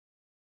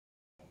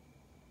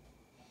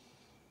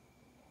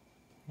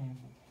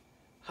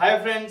Hi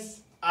friends,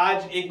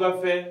 आज एक बार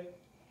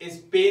फिर इस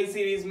पेन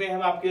सीरीज में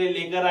हम आपके लिए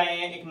लेकर आए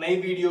हैं एक नई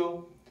video.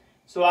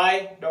 So I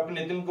doctor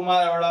Nitin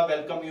Kumar Arora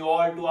welcome you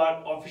all to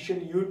our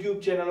official YouTube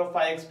channel of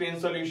PhyX pen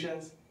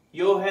solutions,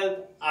 your health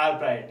our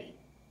priority.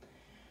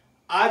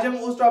 आज हम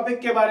उस टॉपिक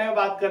के बारे में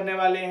बात करने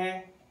वाले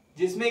हैं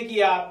जिसमें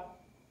कि आप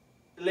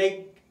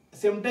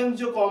सिम्टम्स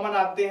जो कॉमन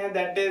आते हैं,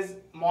 दैट इज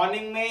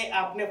मॉर्निंग में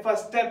आपने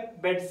फर्स्ट स्टेप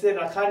बेड से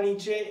रखा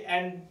नीचे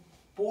एंड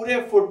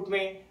पूरे फुट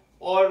में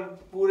और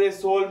पूरे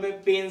सोल में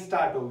पेन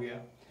स्टार्ट हो गया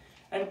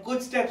एंड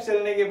कुछ स्टेप्स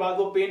चलने के बाद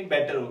वो पेन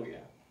बेटर हो गया।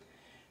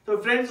 तो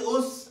फ्रेंड्स,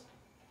 उस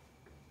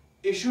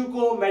इशू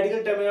को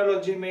मेडिकल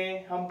टर्मिनोलॉजी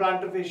में हम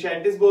प्लांटर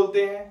फेशियाइटिस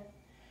बोलते हैं।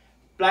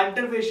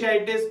 प्लांटर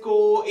फेशियाइटिस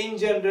को इन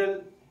जनरल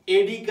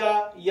एडी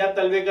का या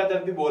तलवे का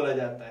दर्द भी बोला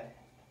जाता है।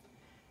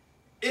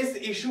 इस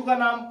इशू का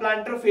नाम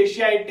प्लांटर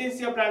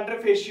फेशियाइटिस या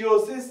प्लांटर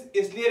फेशियोसिस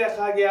इसलिए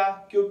रखा गया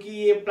क्योंकि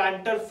ये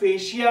प्लांटर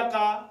फेशिया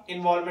का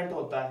इन्वॉल्वमेंट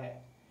होता है।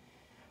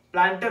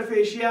 प्लांटर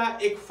फेशिया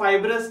एक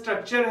फाइब्रस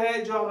स्ट्रक्चर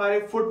है जो हमारे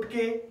फुट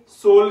के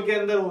सोल के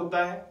अंदर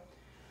होता है।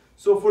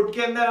 सो फुट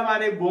के अंदर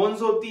हमारे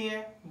बोन्स होती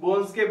हैं,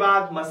 बोन्स के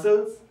बाद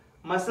मसल्स,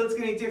 मसल्स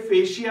के नीचे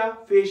फेशिया,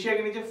 फेशिया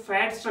के नीचे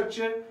फैट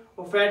स्ट्रक्चर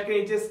और फैट के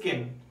नीचे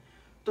स्किन।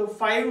 तो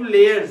 5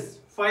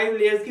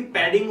 लेयर्स की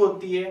पैडिंग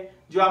होती है।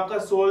 जो आपका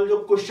सोल जो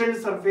कुशन्ड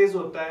सरफेस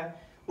होता है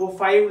वो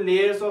 5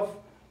 layers of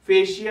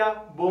fascia,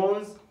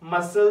 bones,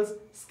 muscles,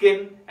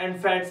 skin and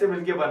fat से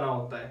मिलकर बना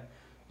होता है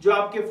जो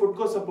आपके फुट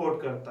को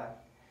सपोर्ट करता है।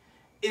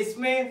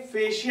 इसमें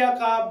फेशिया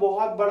का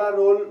बहुत बड़ा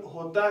रोल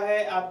होता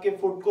है आपके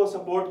फुट को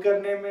सपोर्ट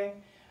करने में,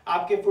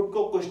 आपके फुट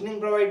को कुशनिंग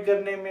प्रोवाइड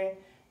करने में।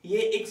 ये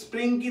एक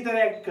स्प्रिंग की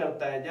तरह एक्ट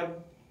करता है।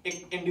 जब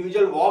एक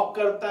इंडिविजुअल वॉक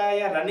करता है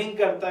या रनिंग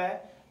करता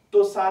है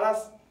तो सारा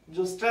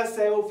जो स्ट्रेस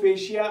है वो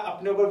फेशिया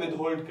अपने ऊपर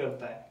विदहोल्ड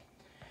करता है।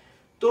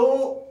 तो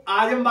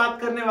आज हम बात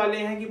करने वाले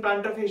हैं कि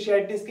प्लांटर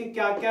फेशियाइटिस के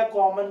क्या क्या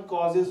कॉमन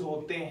कॉजेज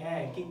होते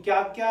हैं, कि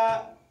क्या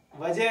क्या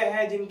वजह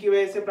है जिनकी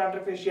वजह से प्लांटर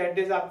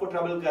फेशियाइटिस आपको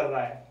ट्रबल कर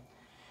रहा है।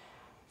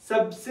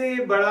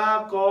 सबसे बड़ा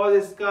कॉज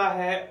इसका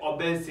है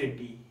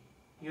ओबेसिटी,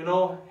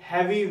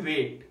 हैवी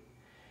वेट।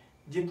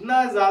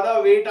 जितना ज्यादा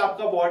वेट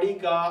आपका बॉडी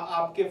का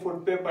आपके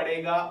फुट पे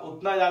पड़ेगा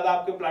उतना ज्यादा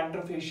आपके प्लांटर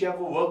फेशिया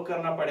को वर्क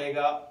करना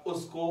पड़ेगा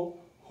उसको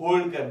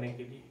होल्ड करने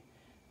के लिए।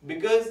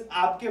 बिकॉज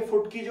आपके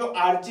फुट की जो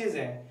आर्चेज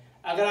हैं,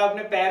 अगर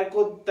आपने पैर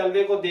को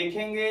तलवे को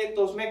देखेंगे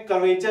तो उसमें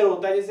कर्वेचर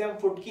होता है जिसे हम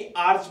फुट की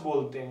आर्च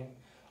बोलते हैं।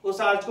 उस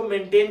आर्च को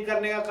मेंटेन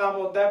करने का काम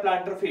होता है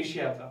प्लांटर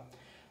फेशिया का।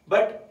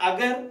 बट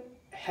अगर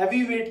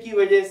हैवी वेट की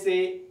वजह से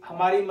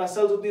हमारी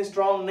मसल्स उतनी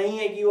स्ट्रांग नहीं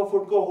है कि वो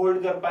फुट को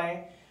होल्ड कर पाए,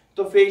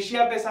 तो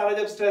फेशिया पे सारा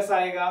जब स्ट्रेस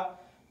आएगा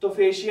तो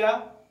फेशिया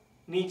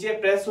नीचे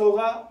प्रेस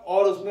होगा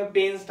और उसमें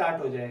पेन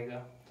स्टार्ट हो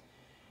जाएगा।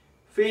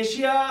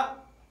 फेशिया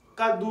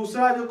का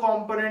दूसरा जो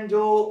कंपोनेंट,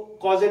 जो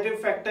कॉजेटिव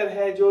फैक्टर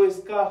है जो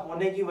इसका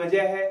होने की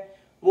वजह है,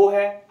 वो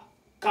है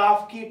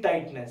काफ की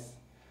टाइटनेस।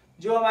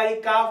 जो हमारी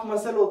काफ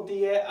मसल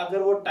होती है अगर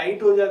वो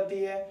टाइट हो जाती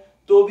है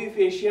तो भी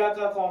फेशिया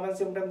का कॉमन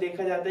सिम्टम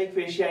देखा जाता है,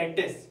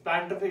 फेशियाइटिस,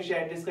 प्लांटर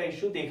फेशियाइटिस का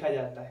इश्यू देखा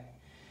जाता है।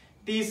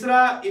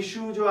 तीसरा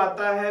इश्यू जो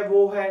आता है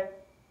वो है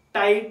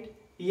टाइट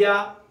या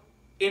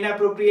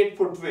इनएप्रोप्रिएट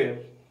फुटवेयर।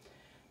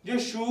 जो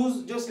शूज,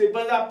 जो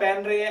स्लीपर्स आप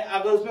पहन रहे हैं,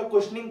 अगर उसमें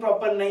कुशनिंग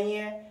प्रॉपर नहीं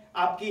है,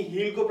 आपकी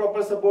हील को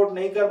प्रॉपर सपोर्ट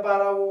नहीं कर पा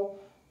रहा वो,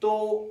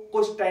 तो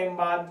कुछ टाइम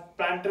बाद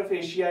प्लांटर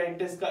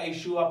फेशियाइटिस का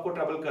इश्यू आपको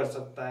ट्रबल कर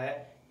सकता है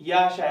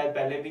या शायद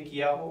पहले भी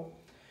किया हो।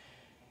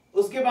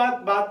 उसके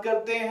बाद बात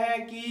करते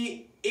हैं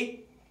कि एक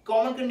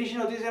कॉमन कंडीशन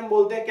होती है जिसे हम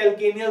बोलते हैं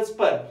कैल्केनियल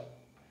स्पर।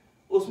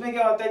 उसमें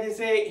क्या होता है,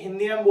 जिसे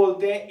हिंदी में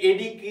बोलते हैं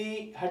एडी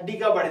की हड्डी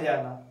का बढ़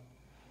जाना।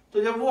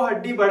 तो जब वो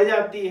हड्डी बढ़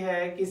जाती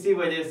है किसी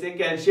वजह से,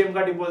 कैल्शियम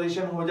का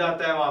डिपोजिशन हो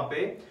जाता है वहां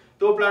पे,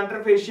 तो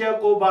प्लांटर फेशिया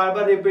को बार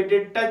बार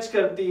रिपीटेड टच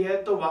करती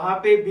है। तो वहां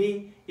पे भी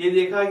ये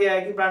देखा गया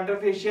है कि प्लांटर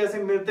फेशिया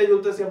से मिलते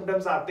जुलते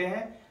सिम्टम्स आते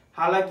हैं,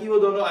 हालांकि वो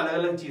दोनों अलग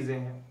अलग चीजें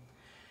हैं।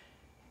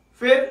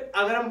 फिर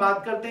अगर हम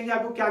बात करते हैं कि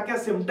आपको क्या क्या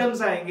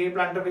सिम्टम्स आएंगे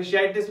प्लांटर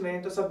फेशियाइटिस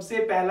में, तो सबसे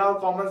पहला और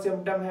कॉमन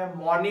सिम्टम है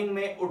मॉर्निंग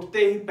में उठते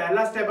ही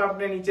पहला स्टेप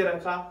आपने नीचे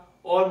रखा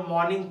और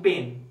morning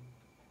pen.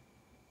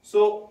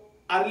 So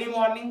early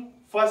morning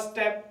first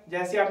step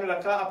जैसे आपने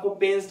रखा, आपको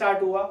पेन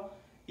स्टार्ट हुआ।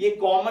 ये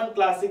कॉमन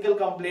क्लासिकल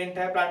कंप्लेंट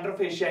है प्लांटर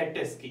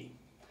फेशियाइटिस की।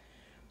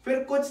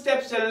 फिर कुछ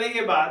स्टेप्स चलने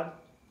के बाद,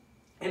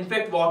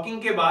 इनफैक्ट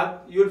वॉकिंग के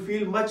बाद, you will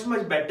feel much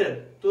better.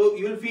 तो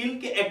यू विल फील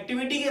कि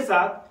एक्टिविटी के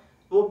साथ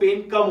वो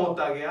पेन कम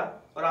होता गया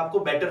और आपको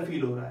बेटर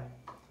फील हो रहा है।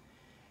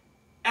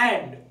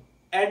 And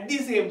at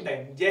the same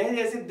time जैसे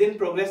जैसे दिन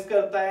प्रोग्रेस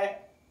करता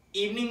है,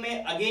 इवनिंग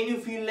में अगेन यू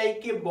फील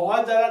लाइक कि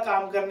बहुत ज्यादा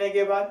काम करने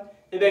के बाद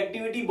जब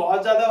एक्टिविटी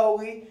बहुत ज्यादा हो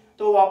गई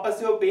तो वापस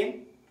से वो पेन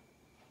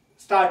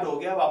स्टार्ट हो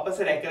गया, वापस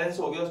से रेकरेंस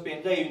हो गया उस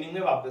पेन का इवनिंग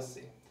में वापस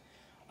से।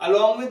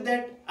 अलॉन्ग विद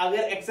दैट, अगर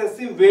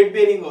एक्सेसिव वेट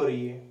बेयरिंग हो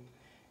रही है,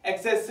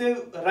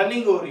 एक्सेसिव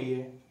रनिंग हो रही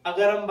है,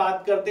 अगर हम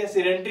बात करते हैं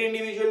सेडेंटरी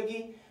इंडिविजुअल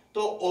की,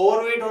 तो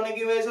ओवरवेट होने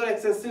की वजह से और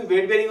एक्सेसिव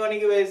वेट बेयरिंग होने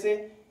की वजह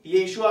से ये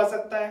इश्यू आ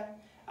सकता है।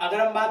 अगर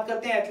हम बात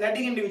करते हैं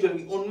एथलेटिक इंडिविजुअल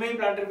की, उनमें भी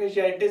प्लांटर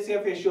फेशियाइटिस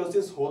या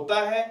फेशियोसिस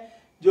होता है,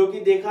 जो कि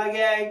देखा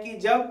गया है कि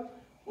जब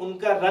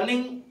उनका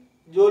रनिंग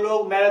जो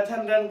लोग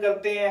मैराथन रन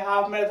करते हैं,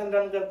 हाफ मैराथन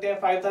रन करते हैं,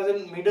 5000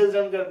 मीटर्स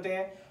रन करते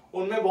हैं,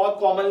 उनमें बहुत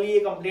कॉमनली ये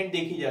कंप्लेंट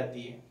देखी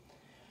जाती है।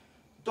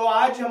 तो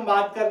आज हम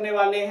बात करने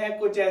वाले हैं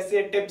कुछ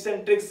ऐसे टिप्स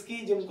एंड ट्रिक्स की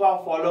जिनको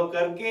आप फॉलो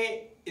करके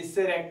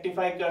इससे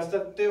रेक्टिफाई कर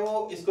सकते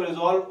हो, इसको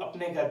रिजॉल्व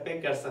अपने घर पे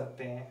कर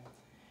सकते हैं।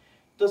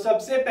 तो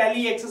सबसे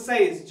पहली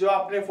एक्सरसाइज जो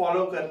आपने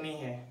फॉलो करनी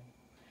है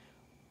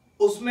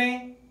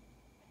उसमें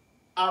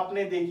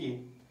आपने देखिए,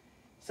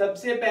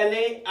 सबसे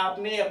पहले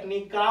आपने अपनी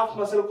काफ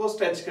मसल को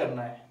स्ट्रेच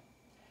करना है।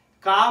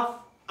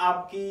 काफ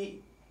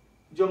आपकी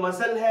जो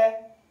मसल है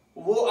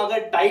वो अगर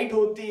टाइट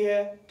होती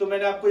है तो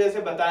मैंने आपको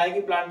जैसे बताया कि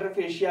प्लांटर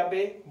फेशिया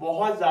पे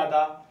बहुत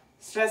ज्यादा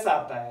स्ट्रेस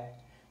आता है,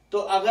 तो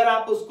अगर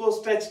आप उसको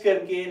स्ट्रेच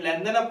करके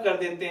लेंथन अप कर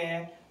देते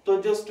हैं तो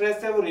जो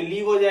स्ट्रेस है वो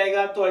रिलीव हो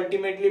जाएगा। तो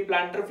अल्टीमेटली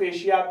प्लांटर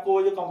फेशिया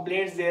आपको जो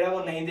कंप्लेंट्स दे रहा है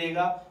वो नहीं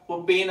देगा, वो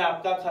पेन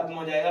आपका खत्म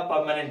हो जाएगा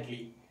परमानेंटली।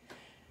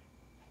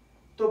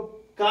 तो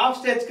काफ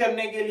स्ट्रेच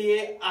करने के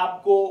लिए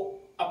आपको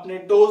अपने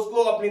टोज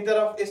को अपनी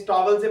तरफ इस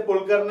टॉवल से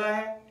पुल करना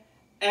है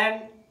एंड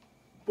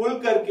पुल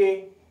करके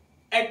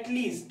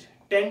एटलीस्ट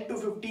 10 to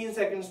 15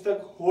 सेकंड्स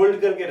तक होल्ड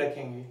करके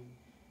रखेंगे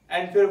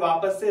एंड फिर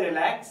वापस से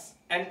रिलैक्स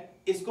एंड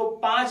इसको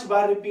 5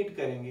 बार रिपीट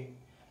करेंगे।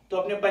 तो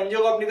अपने पंजों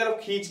को अपनी तरफ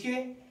खींच के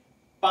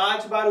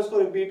 5 बार उसको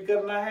रिपीट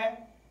करना है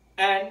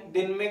एंड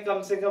दिन में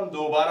कम से कम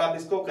 2 बार आप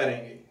इसको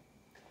करेंगे।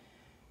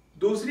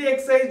 दूसरी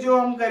एक्सरसाइज जो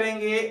हम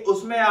करेंगे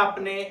उसमें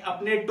आपने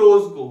अपने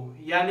टोज को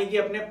यानी कि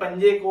अपने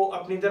पंजे को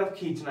अपनी तरफ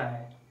खींचना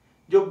है।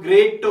 जो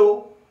ग्रेट टो,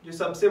 जो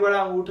सबसे बड़ा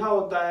अंगूठा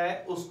होता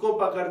है, उसको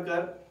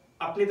पकड़कर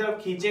अपनी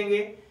तरफ खींचेंगे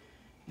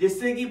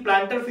जिससे कि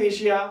प्लांटर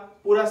फेशिया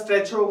पूरा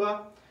स्ट्रेच होगा।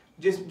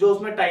 जो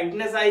उसमें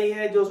टाइटनेस आई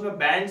है, जो उसमें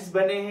बैंड्स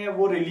बने हैं,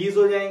 वो रिलीज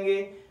हो जाएंगे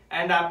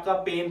एंड आपका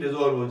पेन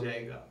रिजॉल्व हो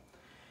जाएगा।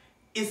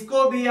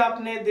 इसको भी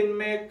आपने दिन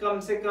में कम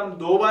से कम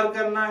 2 बार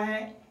करना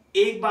है,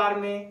 एक बार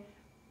में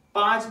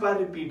 5 बार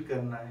रिपीट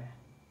करना है।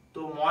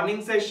 तो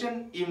morning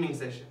session, evening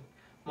session,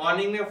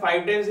 morning में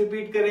 5 टाइम्स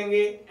रिपीट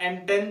करेंगे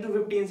एंड 10 to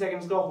 15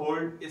 सेकंड्स का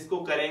होल्ड इसको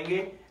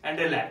करेंगे एंड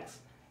रिलैक्स।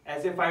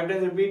 ऐसे 5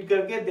 टाइम्स रिपीट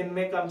करके दिन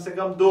में कम से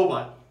कम 2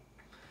 बार।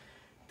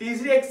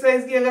 तीसरी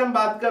एक्सरसाइज की अगर हम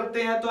बात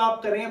करते हैं तो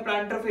आप करेंगे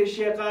प्लांटर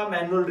फेशिया का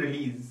मैनुअल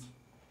रिलीज।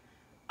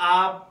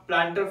 आप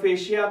प्लांटर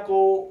फेशिया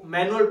को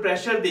मैनुअल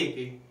प्रेशर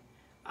देके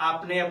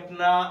आपने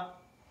अपना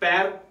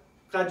पैर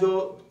का जो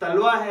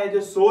तलवा है,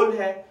 जो सोल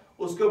है,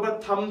 उसके ऊपर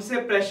थंब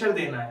से प्रेशर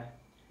देना है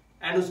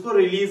एंड उसको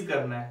रिलीज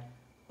करना है।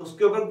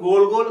 उसके ऊपर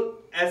गोल गोल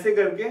ऐसे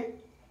करके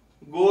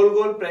गोल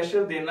गोल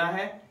प्रेशर देना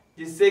है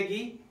जिससे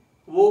कि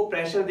वो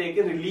प्रेशर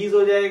देके रिलीज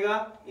हो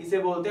जाएगा। इसे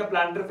बोलते हैं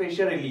प्लांटर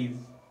फेशिया रिलीज।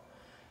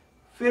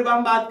 फिर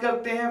हम बात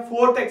करते हैं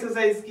फोर्थ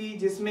एक्सरसाइज की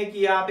जिसमें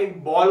कि आप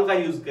एक बॉल का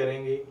यूज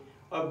करेंगे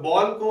और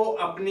बॉल को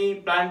अपनी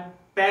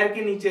पैर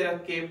के नीचे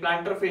रख के,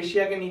 प्लांटर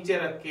फेशिया के नीचे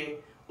रख के,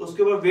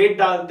 उसके ऊपर वेट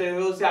डालते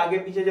हुए उसे आगे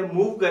पीछे जब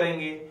मूव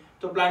करेंगे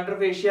तो प्लांटर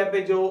फेशिया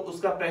पे जो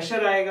उसका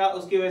प्रेशर आएगा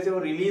उसकी वजह से वो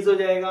रिलीज हो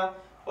जाएगा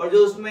और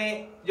जो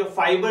उसमें जो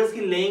फाइबर्स की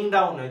लेइंग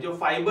डाउन है, जो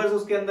फाइबर्स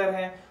उसके अंदर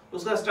है,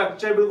 उसका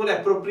स्ट्रक्चर बिल्कुल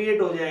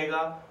एप्रोप्रिएट हो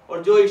जाएगा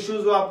और जो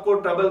इश्यूज वो आपको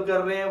ट्रबल कर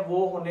रहे हैं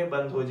वो होने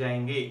बंद हो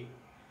जाएंगे।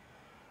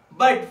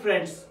 बट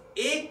फ्रेंड्स,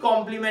 एक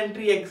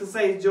कॉम्प्लीमेंट्री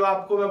एक्सरसाइज जो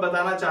आपको मैं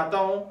बताना चाहता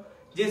हूं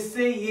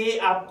जिससे ये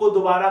आपको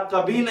दोबारा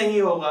कभी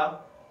नहीं होगा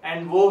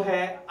एंड वो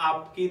है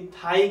आपकी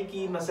थाई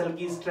की मसल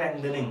की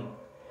स्ट्रेंथनिंग।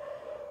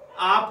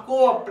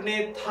 आपको अपने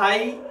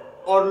थाई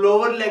और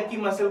लोअर लेग की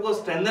मसल को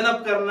स्ट्रेंथन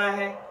अप करना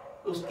है,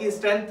 उसकी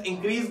स्ट्रेंथ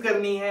इंक्रीज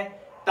करनी है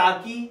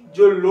ताकि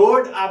जो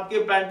लोड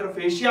आपके प्लांटर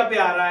फेशिया पे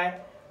आ रहा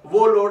है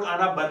वो लोड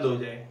आना बंद हो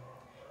जाए।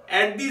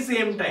 एट द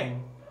सेम टाइम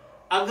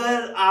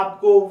अगर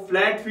आपको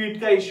फ्लैट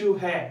फीट का इश्यू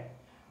है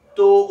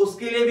तो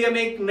उसके लिए भी हम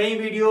एक नई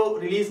वीडियो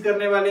रिलीज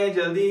करने वाले हैं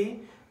जल्दी ही,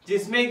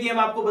 जिसमें कि हम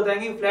आपको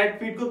बताएंगे फ्लैट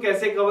फीट को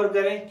कैसे कवर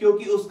करें,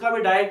 क्योंकि उसका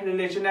भी डायरेक्ट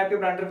रिलेशन है आपके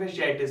प्लांटर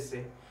fasciitis से।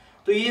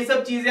 तो ये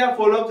सब चीजें आप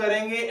फॉलो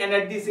करेंगे and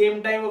at the same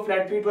time वो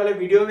फ्लैट फीट वाले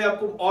वीडियो में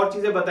आपको और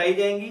चीजें बताई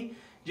जाएंगी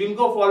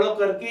जिनको फॉलो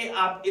करके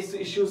आप इस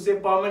इश्यू से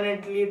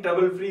परमानेंटली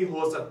ट्रबल फ्री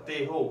हो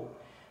सकते हो।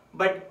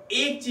 बट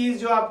एक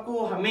चीज जो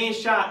आपको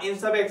हमेशा इन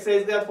सब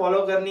एक्सरसाइज के साथ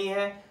फॉलो करनी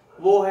है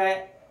वो है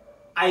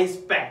आइस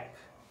पैक।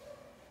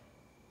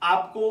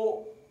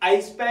 आपको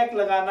आइस पैक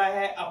लगाना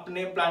है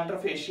अपने प्लांटर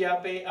फेशिया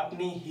पे,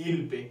 अपनी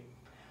हील पे।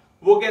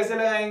 वो कैसे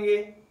लगाएंगे?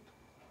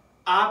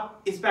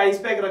 आप इस पे आइस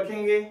पैक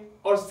रखेंगे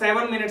और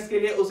 7 मिनट्स के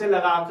लिए उसे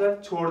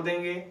लगाकर छोड़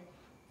देंगे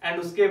एंड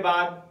उसके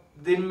बाद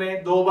दिन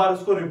में 2 बार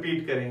उसको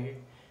रिपीट करेंगे।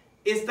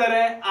 इस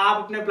तरह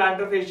आप अपने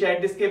प्लांटर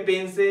fasciitis के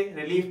पेन से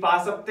रिलीफ पा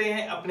सकते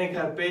हैं अपने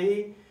घर पे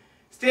ही।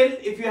 Still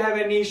if you have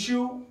any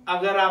issue,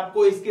 अगर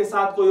आपको इसके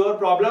साथ कोई और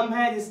प्रॉब्लम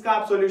है जिसका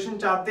आप सॉल्यूशन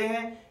चाहते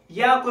हैं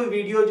या कोई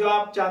वीडियो जो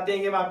आप चाहते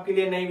हैं कि हम आपके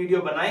लिए नई वीडियो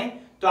बनाएं,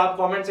 तो आप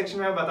कमेंट सेक्शन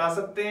में बता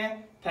सकते हैं।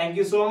 Thank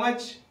you so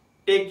much,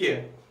 take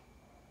care.